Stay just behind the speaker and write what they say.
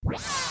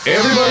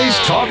Everybody's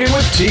Talking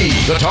with T,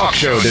 the talk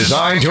show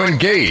designed to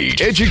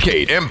engage,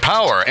 educate,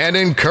 empower, and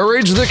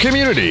encourage the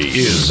community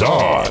is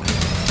on.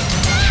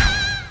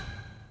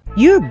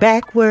 You're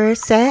back where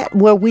it's at,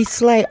 where we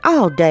slay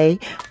all day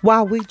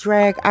while we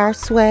drag our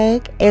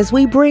swag as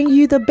we bring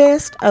you the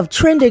best of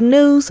trending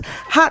news,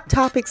 hot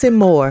topics, and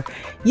more.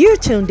 You're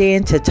tuned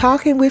in to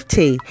Talking with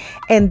T,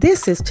 and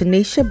this is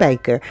Tanisha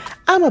Baker.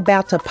 I'm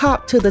about to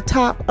pop to the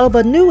top of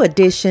a new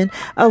edition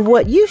of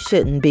What You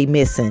Shouldn't Be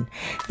Missing.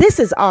 This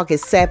is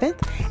August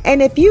 7th,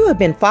 and if you have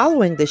been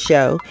following the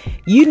show,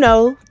 you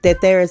know that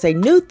there is a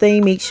new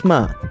theme each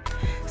month.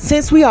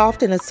 Since we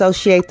often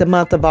associate the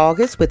month of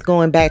August with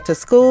going back to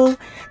school,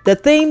 the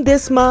theme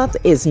this month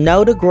is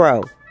Know to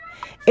Grow.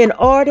 In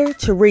order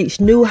to reach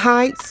new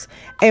heights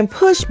and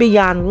push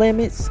beyond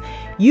limits,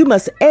 you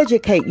must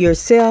educate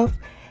yourself.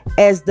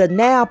 As the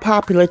now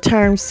popular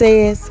term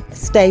says,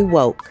 stay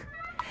woke.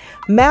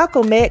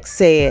 Malcolm X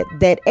said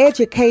that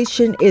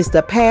education is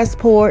the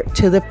passport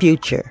to the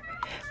future,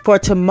 for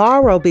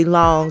tomorrow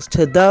belongs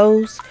to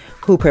those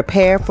who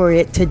prepare for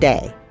it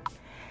today.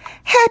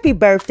 Happy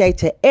birthday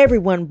to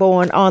everyone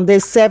born on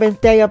this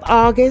 7th day of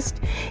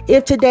August.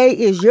 If today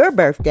is your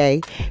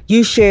birthday,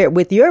 you share it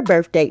with your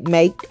birthday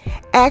mate,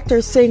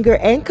 actor, singer,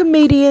 and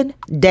comedian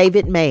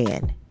David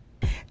Mann.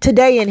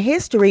 Today in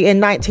history,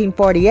 in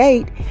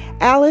 1948,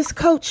 Alice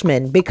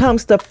Coachman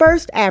becomes the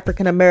first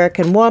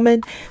African-American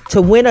woman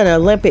to win an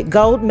Olympic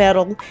gold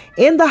medal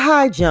in the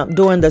high jump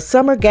during the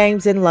Summer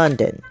Games in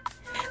London.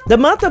 The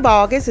month of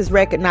August is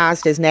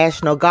recognized as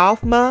National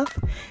Golf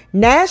Month,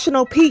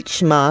 National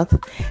Peach Month,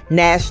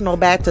 National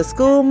Back to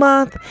School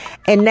Month,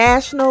 and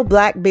National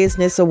Black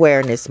Business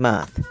Awareness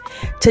Month.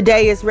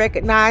 Today is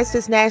recognized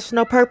as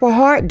National Purple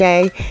Heart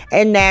Day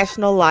and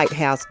National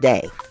Lighthouse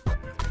Day.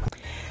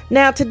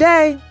 Now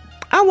today,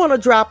 I want to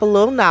drop a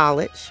little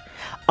knowledge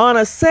on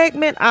a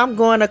segment I'm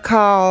going to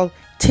call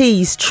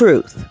T's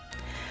Truth.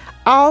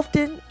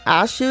 Often,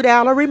 I shoot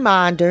out a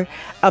reminder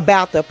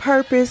about the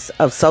purpose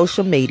of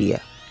social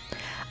media.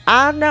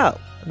 I know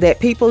that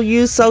people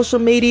use social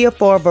media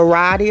for a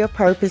variety of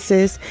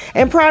purposes,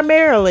 and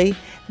primarily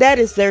that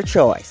is their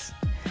choice.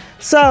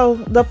 So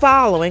the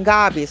following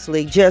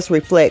obviously just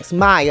reflects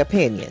my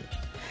opinion.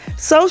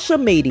 Social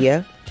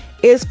media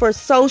is for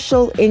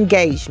social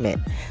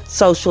engagement,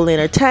 social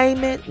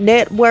entertainment,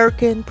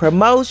 networking,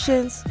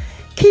 promotions,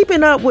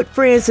 keeping up with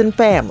friends and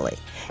family.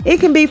 It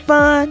can be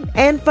fun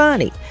and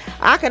funny.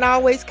 I can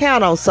always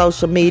count on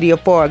social media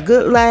for a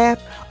good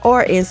laugh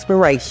or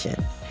inspiration.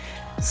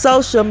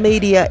 Social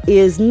media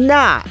is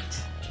not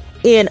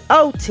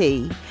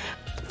NOT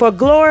for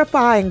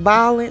glorifying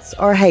violence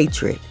or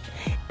hatred.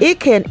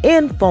 It can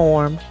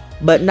inform,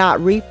 but not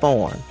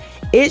reform.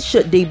 It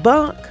should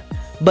debunk,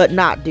 but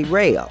not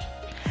derail.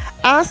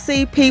 I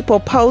see people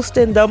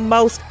posting the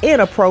most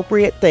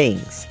inappropriate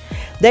things.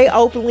 They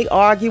openly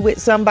argue with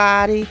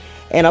somebody,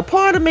 and a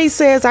part of me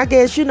says, I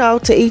guess,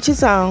 to each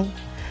his own.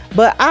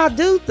 But I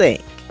do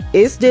think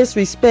it's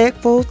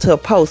disrespectful to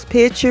post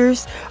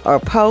pictures or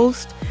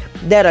post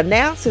that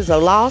announces a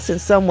loss in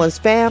someone's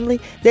family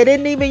that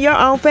isn't even your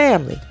own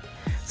family.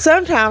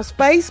 Sometimes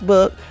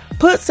Facebook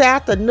puts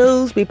out the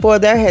news before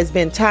there has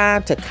been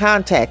time to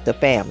contact the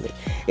family.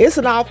 It's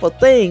an awful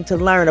thing to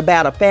learn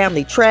about a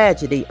family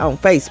tragedy on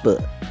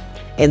Facebook.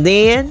 And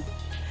then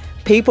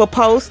people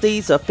post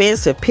these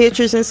offensive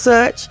pictures and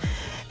such,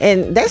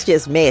 and that's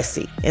just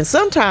messy. And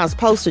sometimes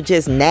posts are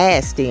just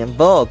nasty and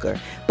vulgar.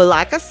 But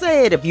like I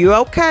said, if you're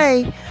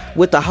okay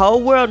with the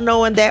whole world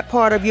knowing that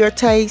part of your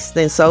taste,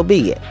 then so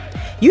be it.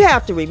 You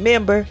have to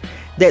remember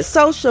that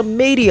social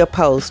media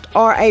posts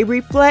are a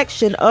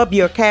reflection of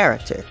your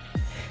character.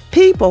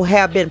 People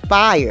have been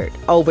fired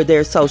over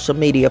their social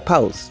media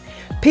posts.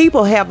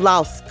 People have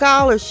lost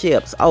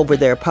scholarships over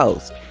their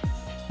posts.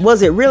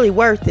 Was it really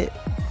worth it?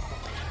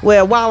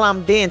 Well, while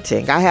I'm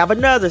venting, I have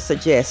another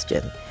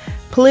suggestion.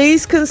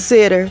 Please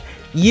consider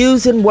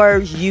using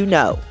words you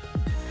know.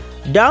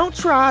 Don't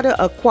try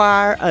to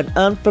acquire an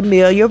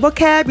unfamiliar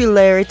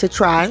vocabulary to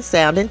try and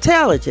sound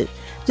intelligent.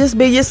 Just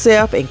be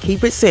yourself and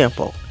keep it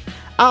simple.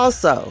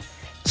 Also,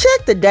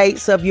 check the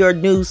dates of your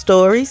news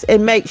stories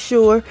and make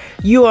sure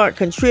you aren't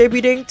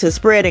contributing to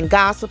spreading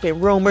gossip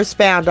and rumors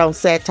found on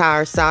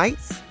satire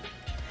sites.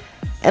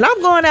 And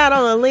I'm going out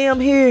on a limb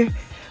here,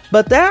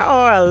 but there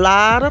are a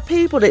lot of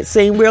people that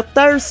seem real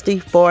thirsty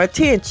for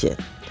attention.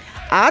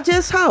 I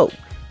just hope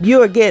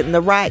you are getting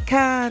the right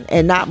kind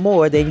and not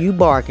more than you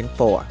bargained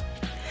for.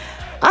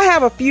 I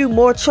have a few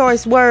more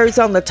choice words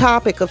on the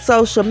topic of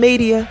social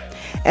media,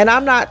 and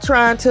I'm not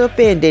trying to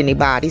offend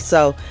anybody,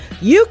 so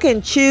you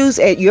can choose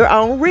at your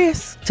own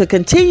risk to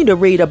continue to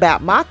read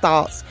about my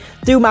thoughts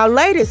through my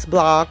latest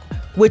blog,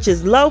 which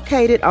is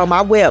located on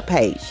my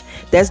webpage.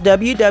 That's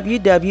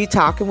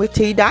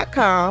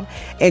www.talkingwitht.com,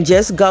 and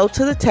just go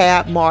to the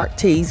tab marked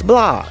T's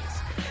Blogs.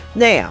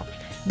 Now,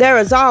 there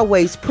is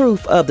always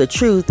proof of the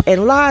truth,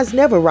 and lies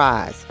never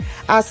rise.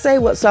 I say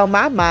what's on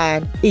my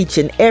mind each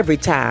and every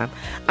time.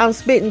 I'm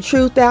spitting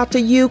truth out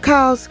to you,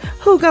 cause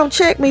who gonna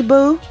check me,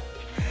 boo?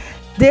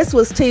 This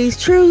was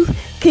T's Truth.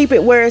 Keep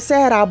it where it's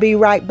at. I'll be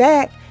right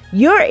back.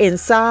 You're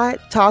inside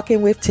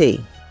Talking with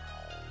T.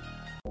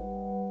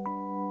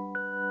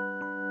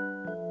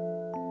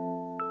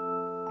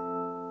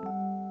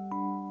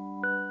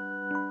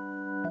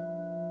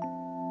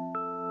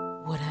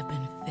 Would have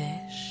been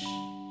fish,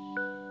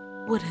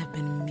 would have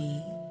been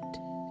meat,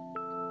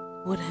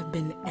 would have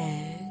been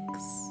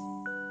eggs,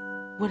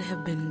 would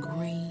have been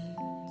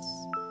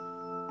greens,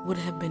 would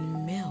have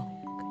been milk,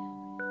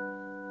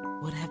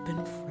 would have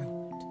been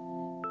fruit,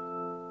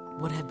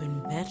 would have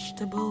been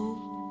vegetable,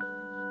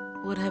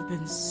 would have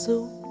been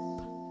soup.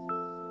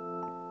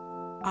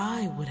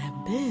 I would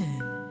have been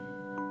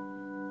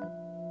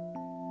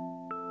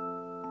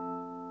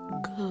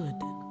good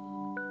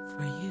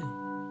for you.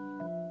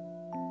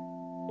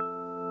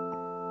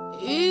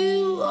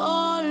 You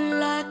are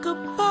like a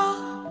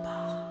box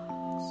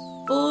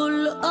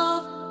full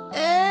of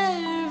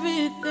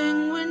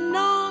everything we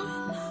know.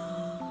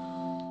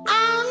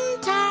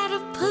 I'm tired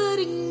of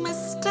putting my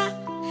stuff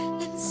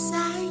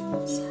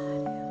inside you.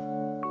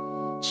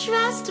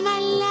 Trust my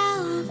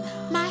love,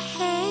 my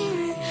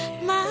hair,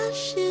 my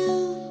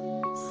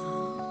shoes.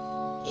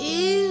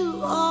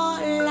 You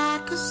are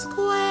like a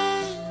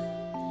square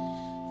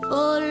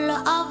full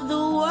of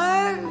the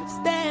words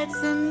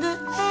that's in the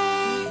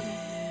air.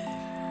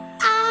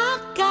 I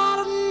got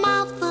a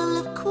mouthful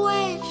of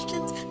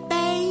questions,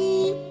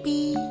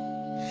 baby.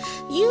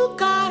 You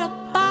got a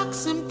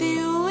box empty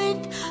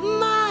with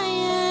my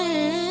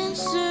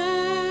answers.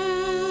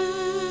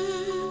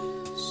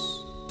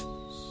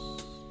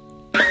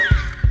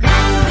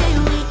 Maybe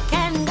we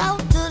can go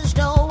to the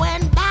store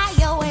and buy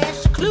your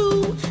ass a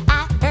clue.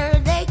 I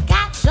heard they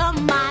got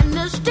some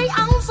honesty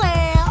on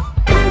sale.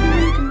 Maybe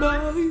we can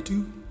buy you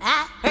too.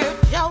 I heard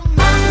your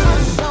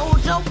mama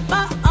sold your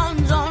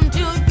buttons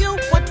until you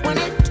were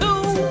 22,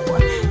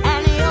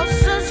 and your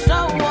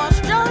sister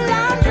washed your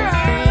laundry.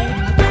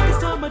 I think it's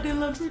time I did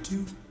laundry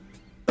too.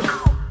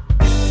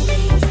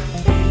 Beans,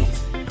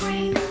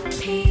 greens,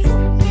 peas,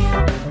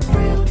 milk,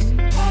 fruit,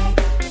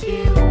 eggs,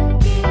 you,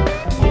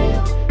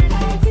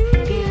 eggs,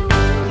 you.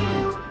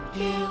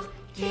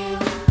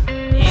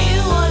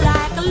 You are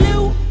like a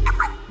loop.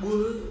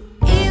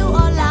 You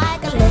are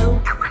like a loop.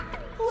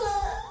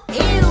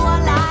 You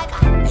are like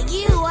a loop.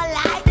 You are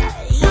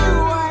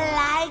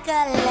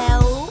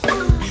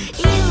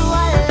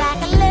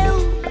like a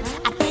loop.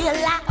 I feel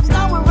like I'm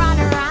going round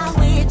and round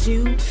with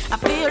you. I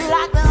feel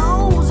like the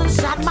holes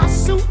inside my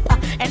soup,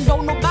 and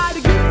don't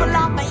nobody get full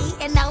off by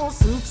eating no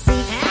soup. See,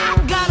 I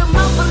got a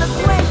mouthful of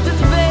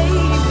questions, baby.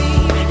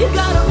 You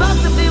got a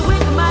box of it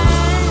with my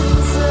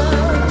answers.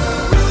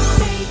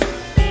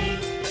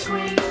 Beans,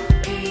 greens,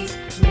 peas,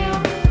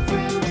 milk,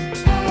 fruit,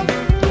 eggs,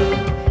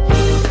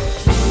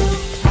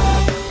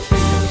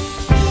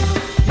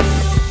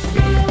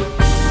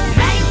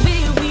 Maybe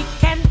we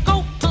can go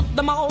to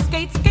the mall,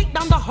 skate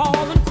down the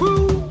hall and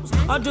cruise.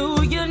 Or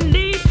do you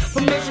need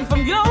permission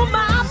from your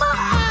mama?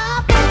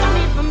 I think I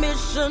need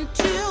permission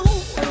too.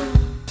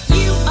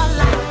 You are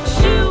like a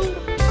shoe,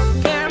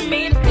 carry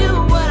me to do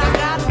what I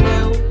gotta do.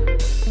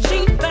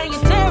 Cheap and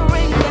you're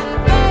tearing at the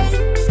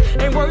base,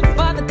 ain't worth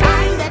for the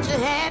time that you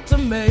had to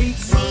make.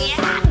 See, I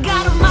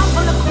got a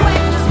mouthful of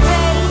questions,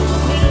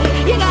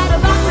 baby. You got a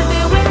box to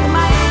deal with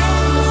my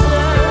answers.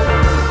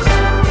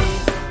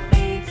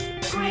 Beans,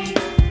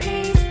 greens,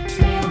 peas,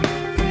 milk,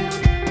 fruit,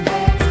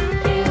 eggs,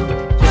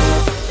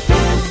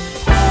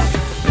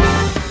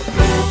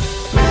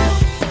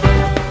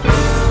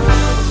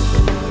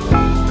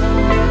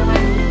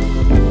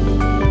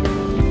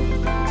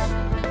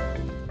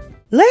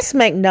 Let's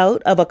make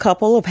note of a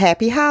couple of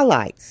happy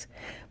highlights.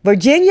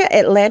 Virginia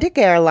Atlantic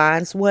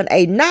Airlines won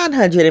a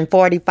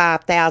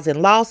 $945,000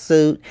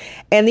 lawsuit,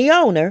 and the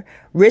owner,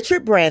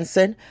 Richard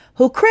Branson,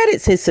 who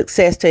credits his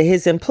success to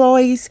his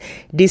employees,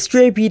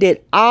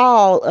 distributed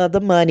all of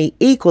the money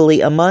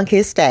equally among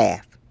his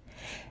staff.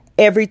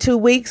 Every 2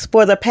 weeks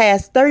for the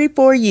past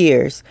 34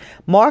 years,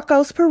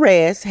 Marcos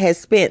Perez has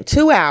spent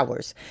 2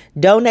 hours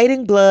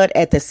donating blood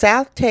at the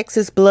South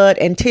Texas Blood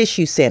and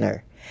Tissue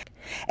Center.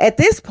 At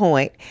this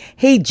point,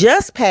 he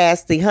just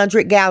passed the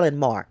 100-gallon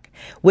mark,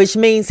 which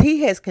means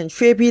he has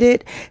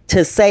contributed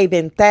to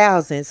saving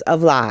thousands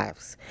of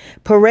lives.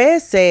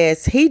 Perez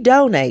says he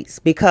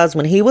donates because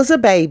when he was a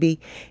baby,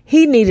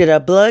 he needed a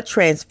blood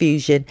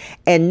transfusion,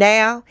 and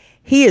now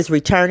he is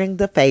returning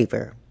the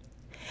favor.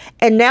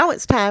 And now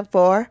it's time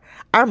for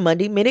our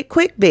Monday Minute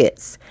Quick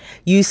Bits.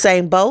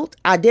 Usain Bolt,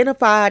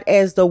 identified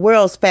as the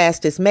world's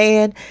fastest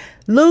man,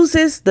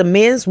 loses the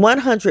men's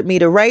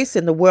 100-meter race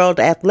in the World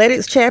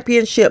Athletics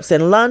Championships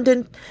in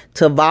London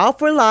to Vol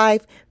for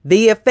Life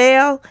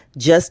VFL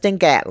Justin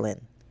Gatlin.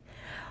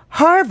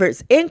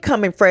 Harvard's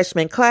incoming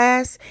freshman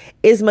class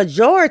is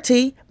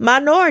majority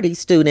minority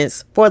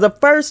students for the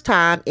first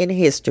time in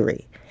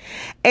history.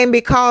 And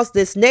because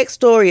this next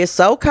story is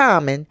so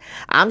common,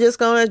 I'm just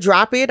going to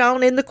drop it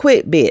on in the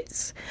quick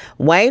bits.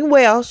 Wayne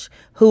Welsh,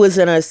 who is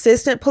an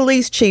assistant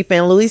police chief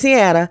in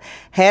Louisiana,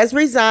 has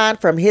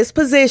resigned from his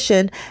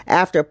position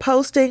after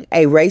posting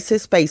a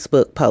racist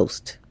Facebook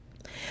post.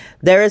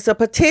 There is a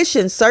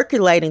petition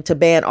circulating to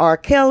ban R.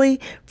 Kelly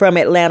from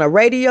Atlanta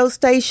radio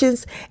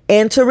stations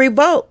and to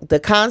revoke the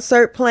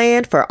concert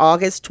planned for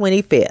August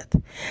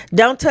 25th.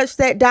 Don't touch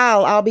that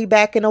dial. I'll be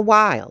back in a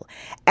while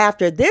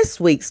after this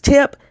week's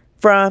tip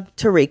from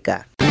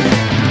Tarika.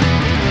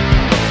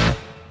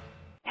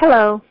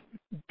 Hello.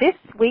 This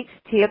week's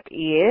tip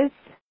is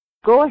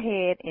go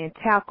ahead and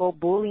tackle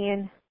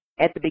bullying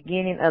at the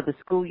beginning of the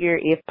school year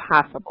if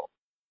possible.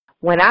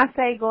 When I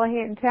say go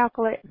ahead and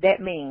tackle it,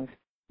 that means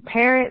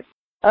parents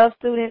of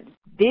students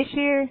this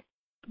year,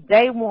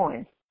 day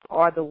one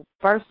or the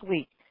first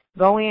week,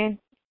 go in,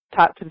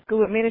 talk to the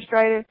school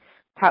administrator,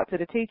 talk to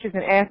the teachers,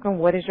 and ask them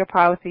what is your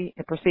policy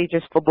and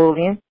procedures for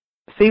bullying.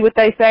 See what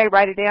they say,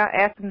 write it down,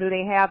 ask them do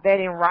they have that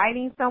in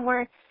writing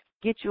somewhere,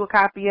 get you a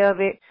copy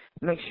of it,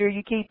 make sure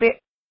you keep it.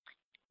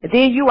 And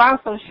then you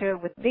also share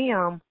with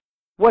them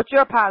what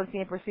your policy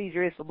and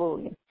procedure is for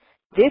bullying.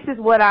 This is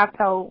what I've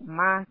told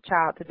my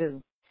child to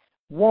do.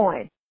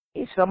 One,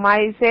 if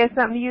somebody says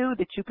something to you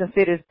that you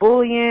consider is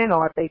bullying,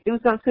 or if they do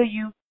something to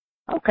you,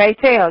 okay,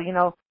 tell. You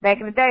know, back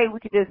in the day, we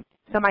could just,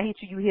 somebody hit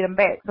you, you hit them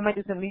back.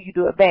 Somebody do something to you, you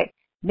do it back.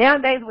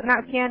 Nowadays, with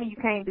Knox County,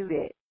 you can't do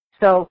that.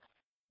 So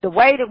the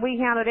way that we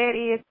handle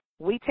that is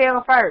we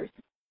tell first,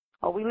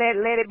 or we let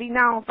it be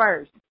known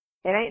first.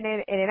 And it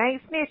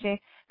ain't snitching,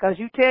 because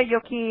you tell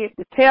your kids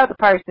to tell the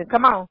person,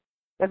 come on,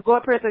 let's go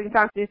up here so you can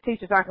talk to this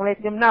teacher so I can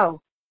let them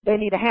know they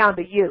need to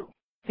handle you.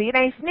 See, it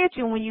ain't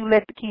snitching when you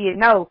let the kid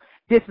know,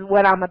 this is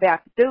what I'm about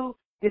to do.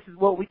 This is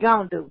what we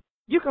gonna do.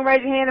 You can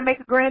raise your hand and make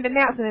a grand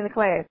announcement in the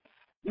class.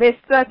 Miss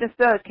such and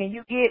such, can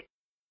you get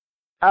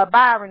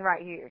Byron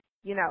right here?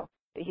 You know,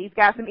 he's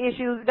got some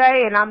issues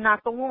today, and I'm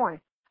not the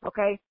one.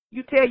 Okay?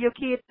 You tell your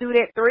kids to do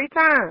that 3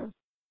 times.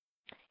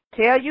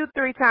 Tell you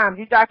 3 times.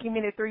 You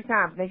document it 3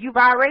 times. Now, you've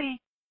already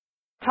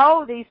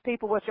told these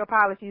people what your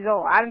policies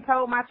are. I done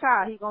told my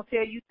child he's going to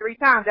tell you 3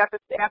 times. After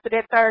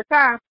that 3rd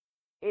time,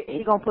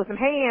 he's going to put some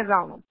hands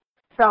on them.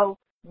 So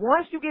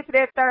once you get to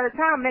that 3rd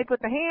time, they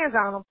put the hands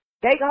on them,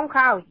 they going to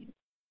call you.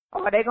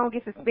 Or they going to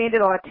get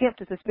suspended or attempt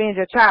to suspend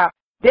your child.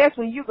 That's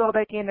when you go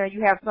back in there and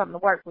you have something to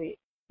work with.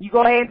 You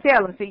go ahead and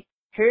tell them, see,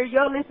 here's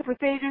your list of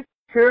procedures,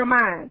 here are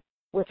mine,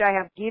 which I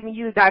have given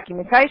you the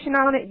documentation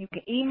on it. You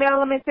can email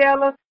them and tell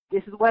them,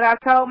 this is what I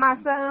told my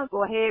son.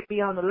 Go ahead, be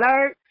on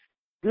alert.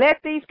 Let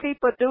these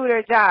people do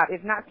their job.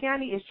 If Knox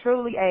County is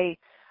truly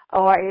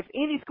or if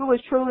any school is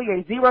truly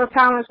a zero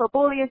tolerance for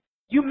bullying,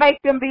 you make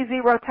them be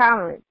zero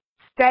tolerance.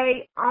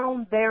 Stay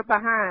on their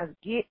behinds.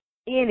 Get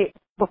in it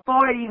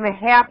before it even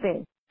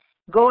happens.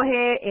 Go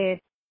ahead and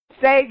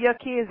save your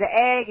kids the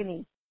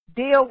agony.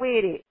 Deal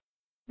with it.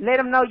 Let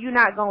them know you're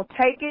not going to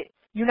take it.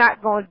 You're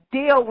not going to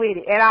deal with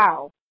it at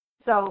all.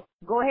 So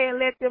go ahead and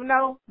let them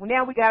know, well,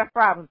 now we got a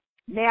problem.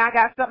 Now I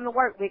got something to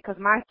work with because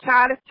my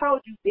child has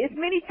told you this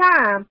many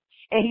times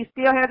and he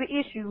still has an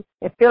issue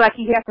and feel like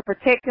he has to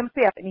protect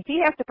himself. And if he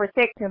has to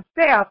protect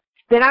himself,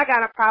 then I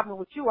got a problem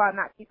with you all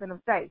not keeping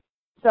him safe.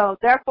 So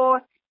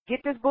therefore, get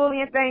this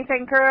bullying thing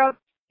taken care of.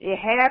 It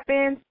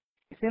happens.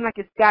 It seems like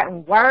it's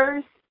gotten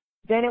worse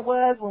than it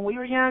was when we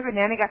were younger.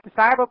 Now they got the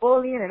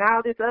cyberbullying and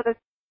all this other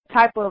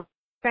type of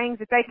things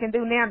that they can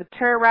do now to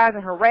terrorize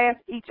and harass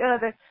each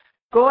other.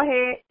 Go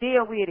ahead,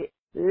 deal with it.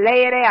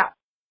 Lay it out.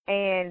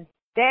 And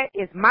that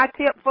is my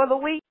tip for the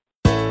week.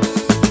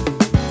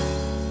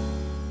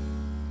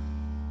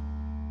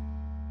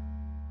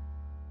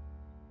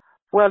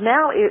 Well,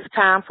 now it's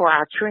time for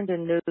our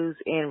trending news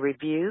in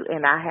review,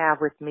 and I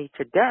have with me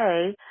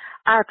today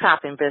our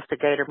top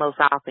investigator, most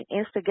often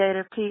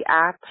instigator,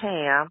 P.I.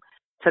 Pam,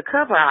 to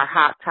cover our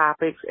hot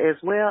topics as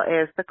well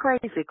as the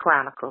crazy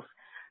chronicles.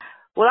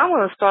 Well, I'm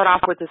going to start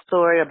off with a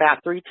story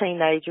about 3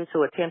 teenagers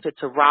who attempted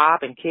to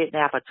rob and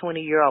kidnap a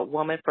 20-year-old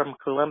woman from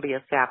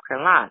Columbia, South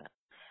Carolina.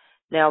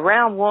 Now,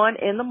 around 1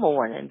 in the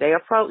morning, they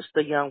approached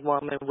the young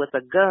woman with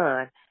a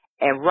gun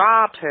and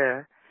robbed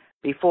her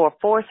before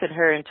forcing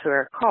her into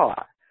her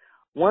car.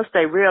 Once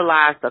they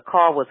realized the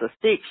car was a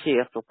stick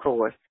shift, of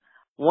course,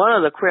 one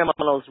of the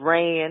criminals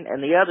ran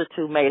and the other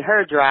 2 made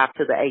her drive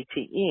to the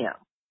ATM.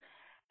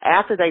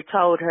 After they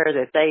told her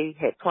that they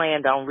had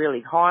planned on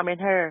really harming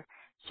her,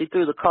 she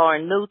threw the car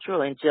in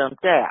neutral and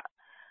jumped out.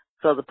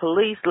 So the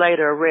police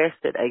later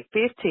arrested a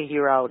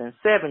 15-year-old and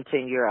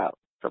 17-year-old.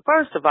 So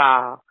first of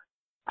all,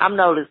 I've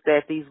noticed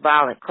that these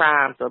violent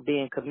crimes are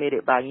being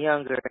committed by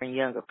younger and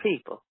younger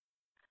people.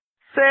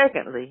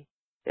 Secondly,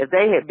 if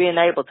they had been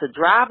able to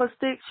drive a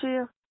stick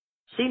shift,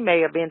 she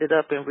may have ended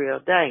up in real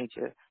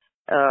danger.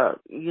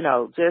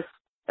 Just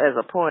as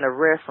a point of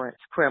reference,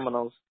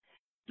 criminals,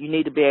 you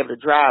need to be able to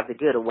drive the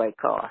getaway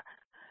car.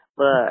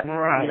 But,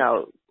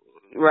 right.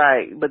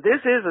 Right. But this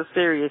is a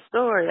serious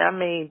story. I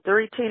mean,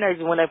 3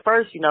 teenagers, when they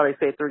first, they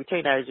said 3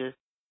 teenagers.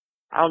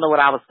 I don't know what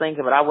I was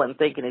thinking, but I wasn't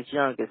thinking as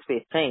young as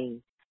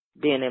 15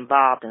 being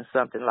involved in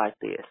something like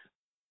this.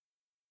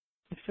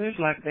 It seems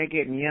like they're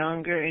getting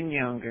younger and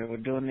younger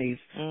with doing these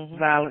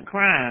violent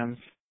crimes.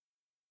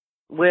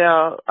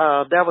 Well,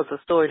 there was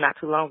a story not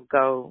too long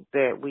ago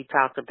that we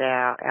talked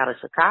about out of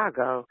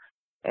Chicago,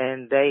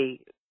 and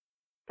they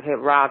had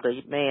robbed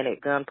a man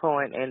at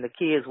gunpoint, and the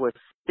kids were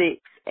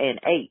 6 and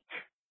 8.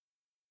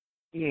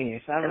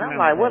 Yes, I and remember. I'm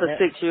like, what that.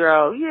 a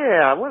 6-year-old?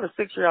 Yeah, what a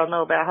 6-year-old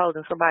know about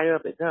holding somebody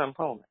up at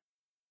gunpoint?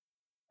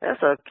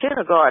 That's a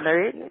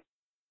kindergartner, isn't it?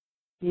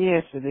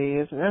 Yes, it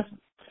is.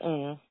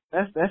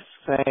 That's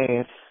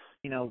sad.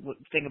 You know,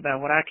 think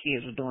about what our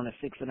kids were doing at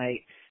 6 and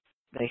 8.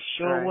 They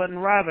sure wasn't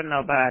robbing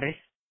nobody.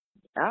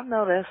 I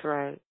know that's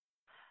right.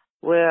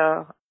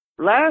 Well,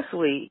 last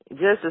week,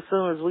 just as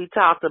soon as we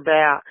talked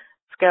about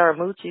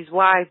Scaramucci's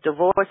wife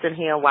divorcing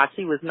him while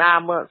she was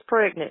 9 months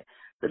pregnant,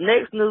 the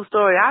next news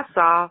story I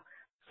saw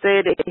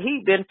said that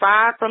he'd been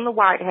fired from the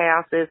White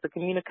House as the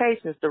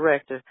communications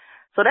director.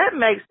 So that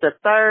makes the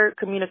third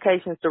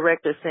communications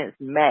director since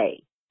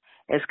May.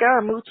 And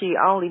Scaramucci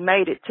only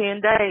made it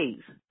 10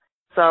 days.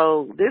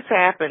 So this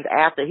happened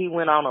after he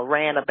went on a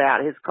rant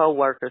about his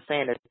coworkers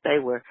saying that they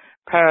were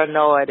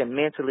paranoid and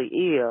mentally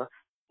ill.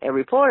 And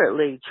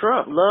reportedly,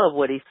 Trump loved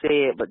what he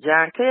said, but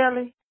John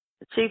Kelly,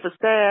 the chief of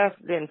staff,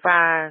 didn't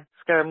find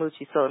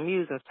Scaramucci so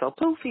amusing. So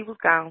poof, he was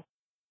gone.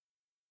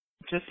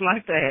 Just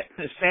like that,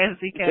 as fast as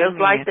he came Just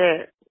in. like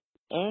that.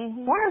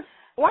 Mm-hmm. Why is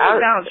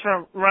Donald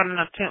Trump running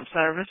a temp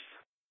service?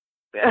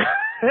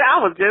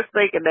 I was just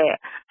thinking that.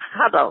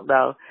 I don't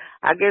know.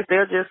 I guess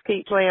they'll just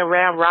keep playing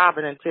round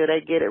robin until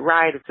they get it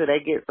right, until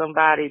they get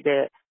somebody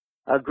that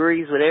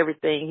agrees with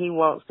everything he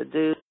wants to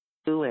do.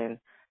 And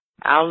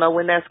I don't know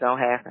when that's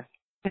going to happen.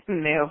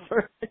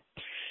 Never.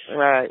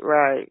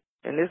 Right.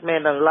 And this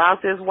man done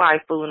lost his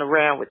wife fooling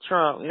around with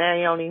Trump. Now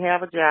he don't even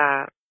have a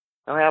job.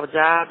 Don't have a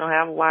job, don't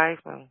have a wife.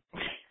 Don't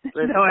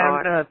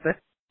have nothing.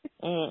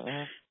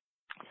 Mm-mm.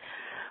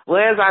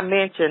 Well, as I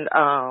mentioned,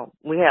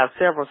 we have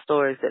several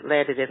stories that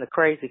landed in the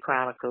Crazy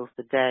Chronicles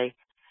today.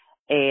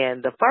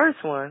 And the first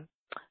one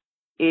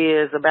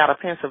is about a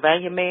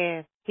Pennsylvania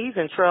man. He's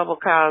in trouble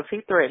because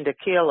he threatened to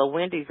kill a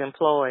Wendy's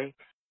employee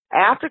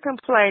after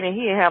complaining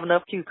he didn't have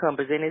enough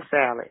cucumbers in his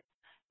salad.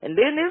 And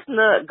then this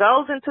nut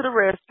goes into the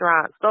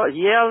restaurant, starts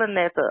yelling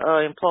at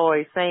the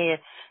employee, saying,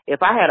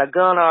 if I had a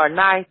gun or a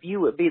knife,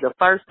 you would be the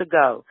first to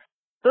go.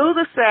 Threw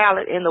the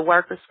salad in the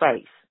worker's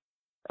face.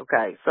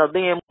 Okay, so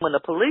then when the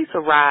police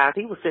arrived,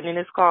 he was sitting in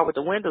his car with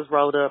the windows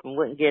rolled up and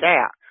wouldn't get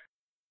out.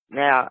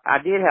 Now, I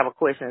did have a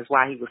question as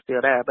why he was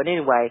still there. But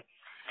anyway,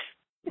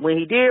 when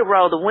he did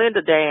roll the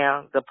window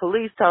down, the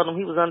police told him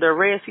he was under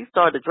arrest. He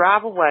started to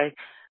drive away.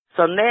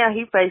 So now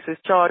he faces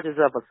charges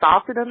of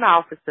assaulting an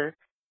officer,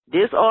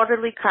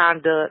 disorderly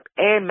conduct,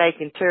 and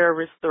making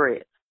terrorist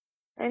threats.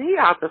 And he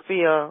ought to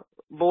feel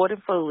bored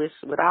and foolish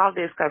with all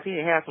this because he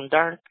didn't have some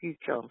darn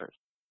cucumbers.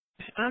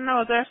 I don't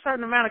know. Is there a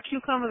certain amount of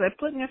cucumbers they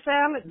put in your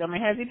salad? I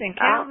mean, has he been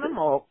counting them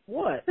or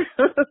what?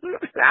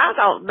 I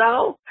don't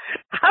know.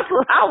 That's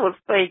what I was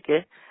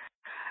thinking.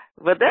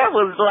 But that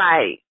was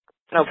like,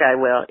 okay,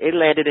 well, it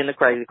landed in the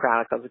Crazy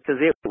Chronicles because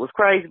it was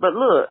crazy. But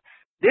look,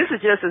 this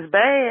is just as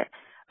bad.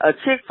 A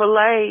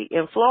Chick-fil-A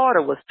in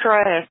Florida was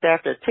trashed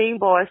after a teen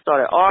boy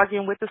started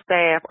arguing with the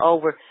staff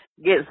over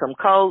getting some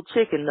cold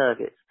chicken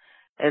nuggets.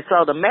 And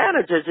so the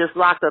manager just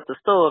locked up the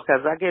store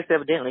because I guess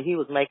evidently he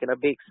was making a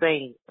big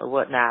scene or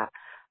whatnot.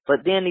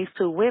 But then these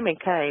two women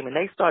came and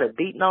they started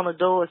beating on the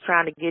doors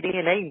trying to get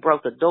in. They even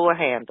broke the door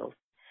handles.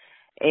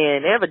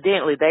 And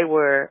evidently they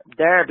were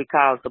there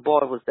because the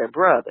boy was their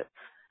brother.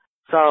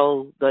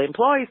 So the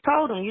employees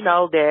told him, you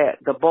know, that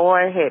the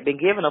boy had been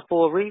given a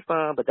full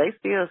refund, but they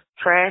still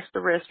trashed the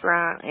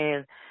restaurant.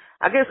 And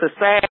I guess the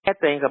sad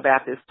thing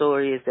about this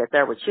story is that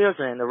there were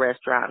children in the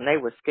restaurant and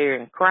they were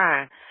scared and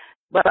crying.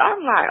 But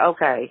I'm like,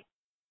 okay,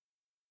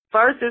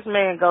 first this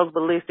man goes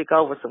ballistic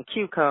over some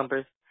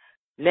cucumbers.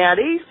 Now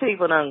these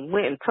people done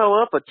went and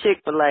tore up a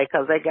Chick-fil-A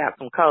because they got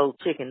some cold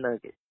chicken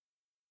nuggets.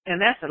 And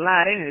that's a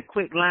lie. They need a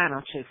quick line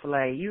on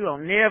Chick-fil-A. You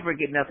don't never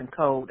get nothing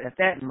cold at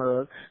that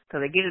mug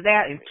because they get it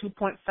out in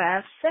 2.5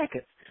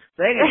 seconds.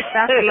 So they need to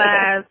stop the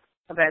lies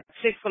about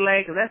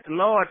Chick-fil-A because that's the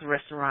Lord's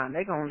restaurant.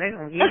 They gonna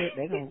get it.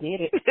 They gonna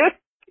get it.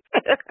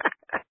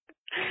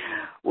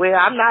 Well,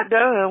 I'm not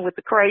done with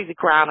the Crazy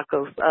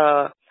Chronicles.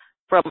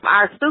 From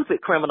our stupid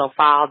criminal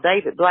file,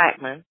 David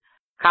Blackman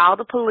called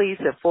the police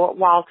at Fort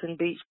Walton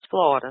Beach,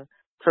 Florida,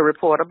 to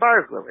report a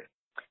burglary.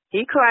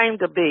 He claimed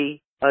to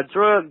be a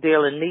drug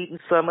dealer needing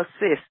some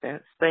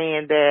assistance,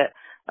 saying that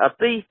a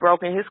thief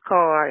broke in his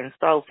car and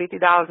stole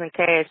 $50 in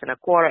cash and a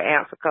quarter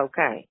ounce of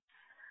cocaine.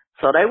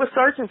 So they were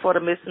searching for the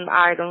missing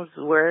items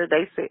where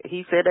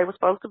he said they were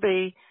supposed to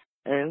be,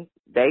 and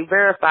they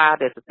verified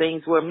that the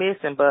things were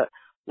missing. But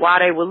while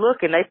they were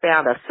looking, they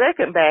found a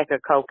second bag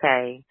of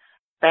cocaine,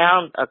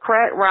 found a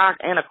crack rock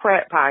and a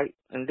crack pipe,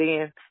 and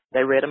then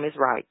they read him his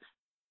rights.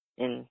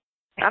 And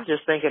I'm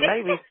just thinking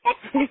maybe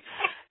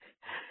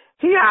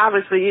he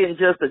obviously isn't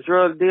just a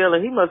drug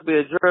dealer. He must be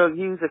a drug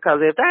user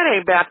because if that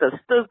ain't about the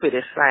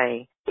stupidest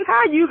thing,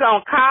 how you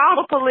going to call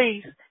the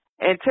police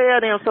and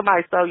tell them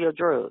somebody stole your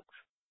drugs?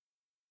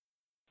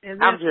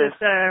 And I'm just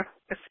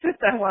sit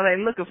there while they're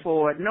looking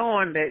for it,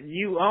 knowing that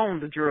you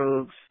own the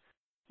drugs,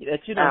 that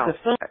you don't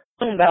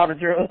consume all the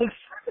drugs.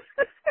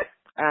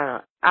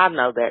 I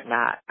know that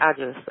not. I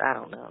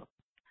don't know.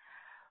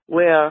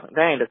 Well,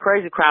 dang, the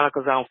Crazy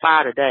Chronicles on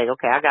fire today.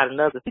 Okay, I got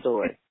another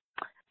story.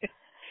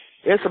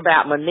 It's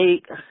about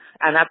Monique,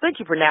 and I think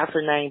you pronounce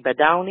her name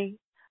Badoni,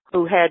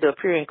 who had to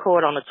appear in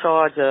court on the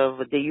charge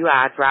of a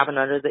DUI, driving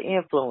under the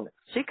influence.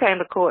 She came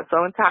to court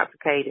so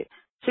intoxicated.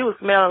 She was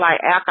smelling like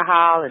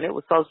alcohol, and it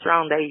was so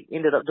strong they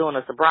ended up doing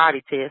a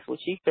sobriety test,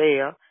 which she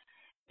failed.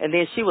 And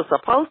then she was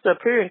supposed to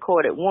appear in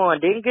court at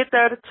 1, didn't get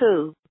there to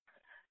 2.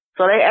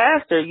 So they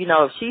asked her,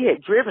 if she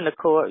had driven to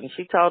court, and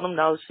she told them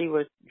no, she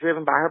was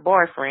driven by her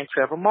boyfriend,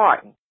 Trevor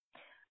Martin.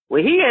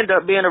 Well, he ended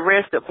up being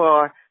arrested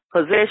for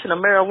possession of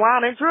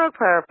marijuana and drug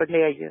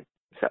paraphernalia.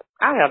 So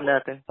I have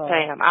nothing.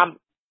 Pam,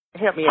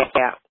 help me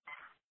out.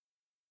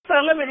 So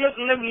let me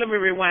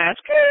rewind.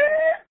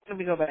 Let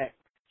me go back.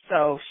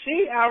 So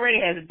she already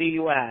has a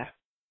DUI.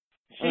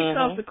 She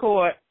comes to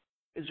court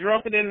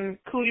drunker than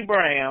Cootie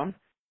Brown.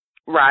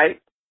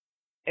 Right.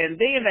 And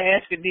then they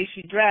asked her, did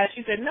she drive?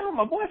 She said, no,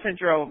 my boyfriend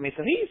drove me.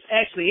 So he's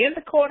actually in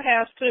the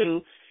courthouse,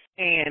 too,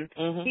 and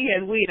he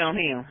has weed on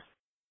him.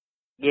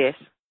 Yes.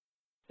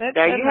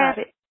 There you have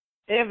it.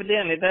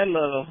 Evidently, that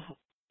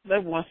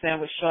one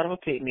sandwich short of a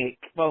picnic,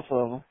 both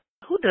of them.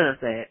 Who does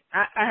that?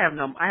 I have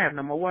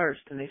no more words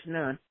than this,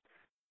 none.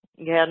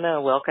 Yeah,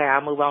 none. Well, okay,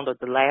 I'll move on to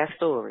the last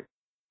story.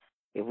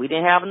 If we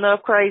didn't have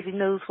enough crazy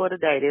news for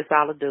today, this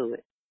ought to do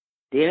it.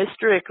 Dennis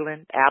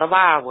Strickland, out of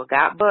Iowa,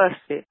 got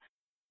busted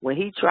when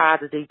he tried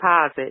to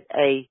deposit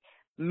 $1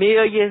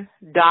 million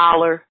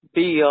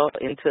bill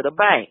into the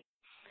bank.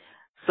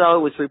 So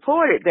it was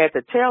reported that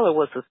the teller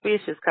was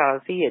suspicious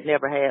because he had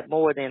never had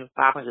more than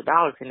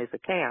 $500 in his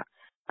account.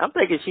 I'm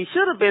thinking she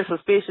should have been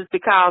suspicious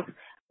because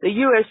the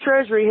U.S.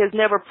 Treasury has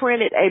never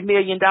printed $1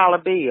 million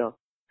bill.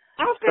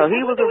 So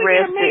he was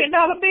arrested. $1 million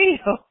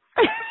bill.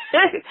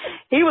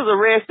 He was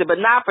arrested, but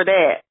not for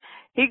that.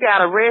 He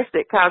got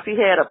arrested because he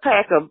had a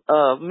pack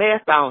of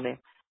meth on him.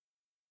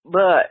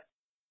 But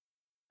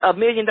 $1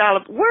 million,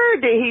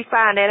 where did he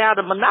find that out?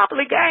 A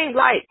Monopoly game?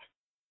 Like,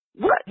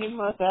 what? He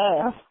must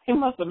have. He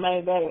must have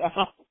made that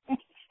up.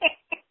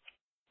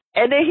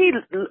 And then he,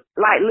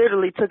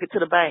 literally took it to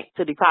the bank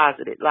to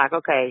deposit it. Like,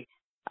 okay,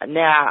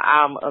 now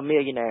I'm a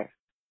millionaire.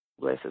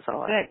 Bless his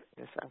heart.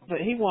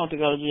 But he wanted to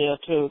go to jail,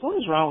 too. What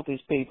is wrong with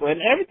these people?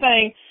 And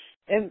everything,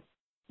 and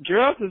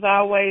drugs is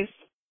always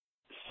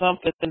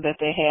something that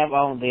they have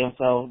on them.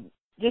 So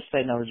just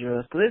say no to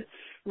drugs, because it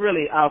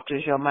really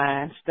alters your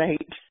mind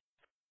state.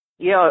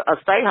 Yeah, or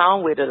stay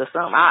home with it or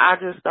something. I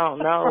just don't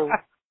know.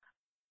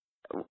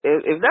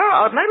 If there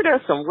are, maybe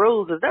there's some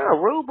rules. Is there a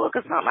rule book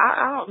or something?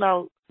 I don't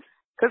know.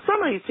 Because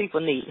some of these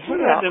people need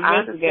help. I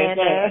understand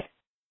that.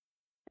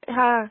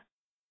 Huh?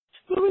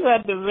 We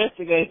got to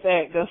investigate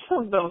that because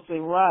some don't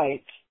seem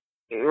right.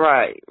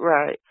 Right.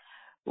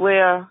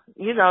 Well,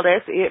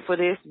 that's it for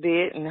this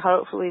bit, and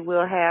hopefully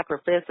we'll have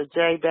Professor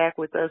Jay back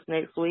with us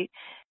next week.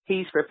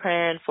 He's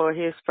preparing for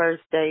his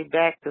first day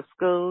back to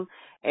school,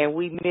 and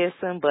we miss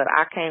him, but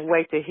I can't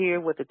wait to hear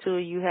what the two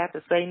of you have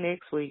to say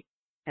next week.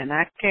 And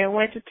I can't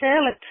wait to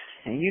tell it.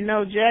 And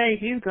Jay,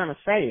 he's going to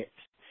say it.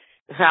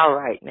 All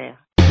right, now.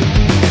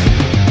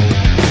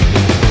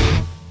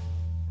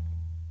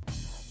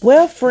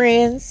 Well,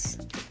 friends,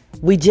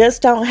 we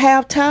just don't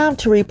have time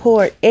to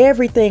report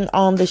everything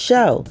on the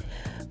show.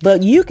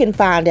 But you can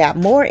find out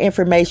more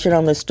information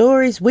on the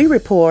stories we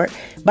report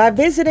by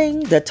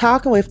visiting the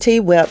Talking with T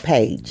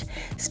webpage.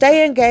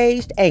 Stay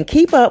engaged and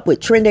keep up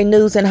with trending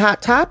news and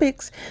hot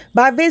topics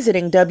by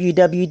visiting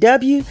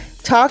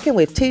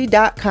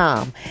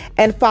www.talkingwitht.com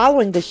and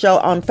following the show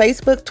on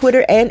Facebook,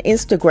 Twitter, and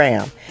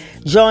Instagram.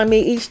 Join me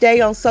each day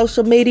on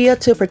social media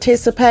to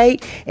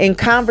participate in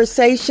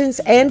conversations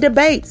and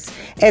debates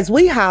as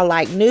we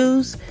highlight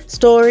news,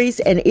 stories,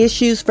 and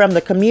issues from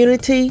the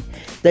community,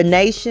 the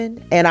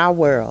nation, and our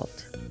world.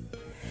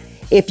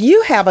 If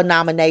you have a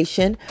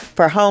nomination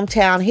for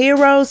Hometown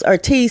Heroes or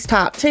T's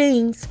Top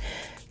Teens,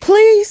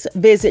 please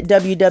visit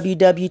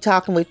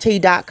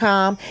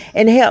www.talkingwitht.com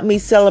and help me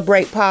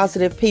celebrate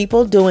positive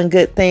people doing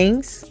good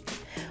things.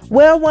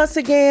 Well, once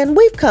again,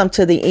 we've come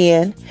to the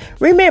end.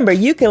 Remember,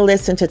 you can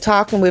listen to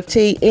Talking with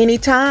T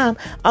anytime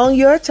on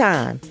your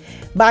time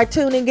by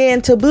tuning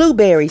in to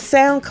Blueberry,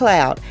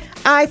 SoundCloud,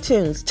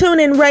 iTunes,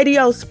 TuneIn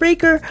Radio,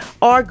 Spreaker,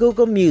 or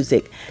Google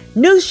Music.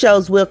 New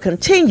shows will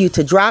continue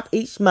to drop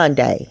each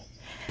Monday.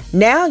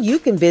 Now you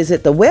can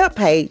visit the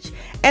webpage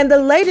and the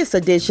latest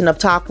edition of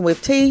Talking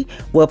with T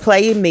will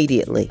play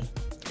immediately.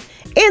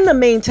 In the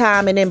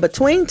meantime and in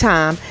between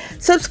time,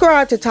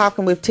 subscribe to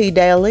Talking with T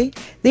Daily,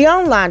 the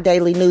online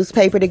daily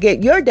newspaper to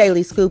get your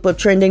daily scoop of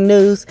trending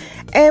news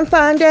and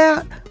find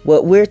out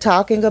what we're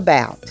talking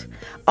about.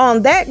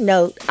 On that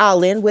note,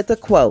 I'll end with a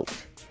quote.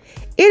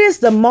 It is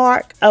the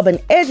mark of an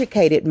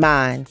educated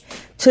mind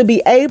to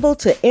be able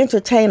to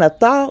entertain a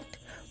thought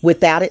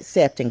without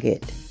accepting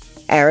it.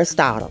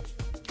 Aristotle.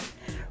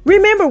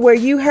 Remember where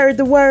you heard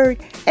the word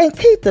and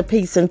keep the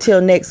peace until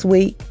next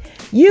week.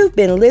 You've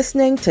been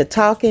listening to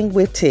Talking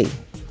with T.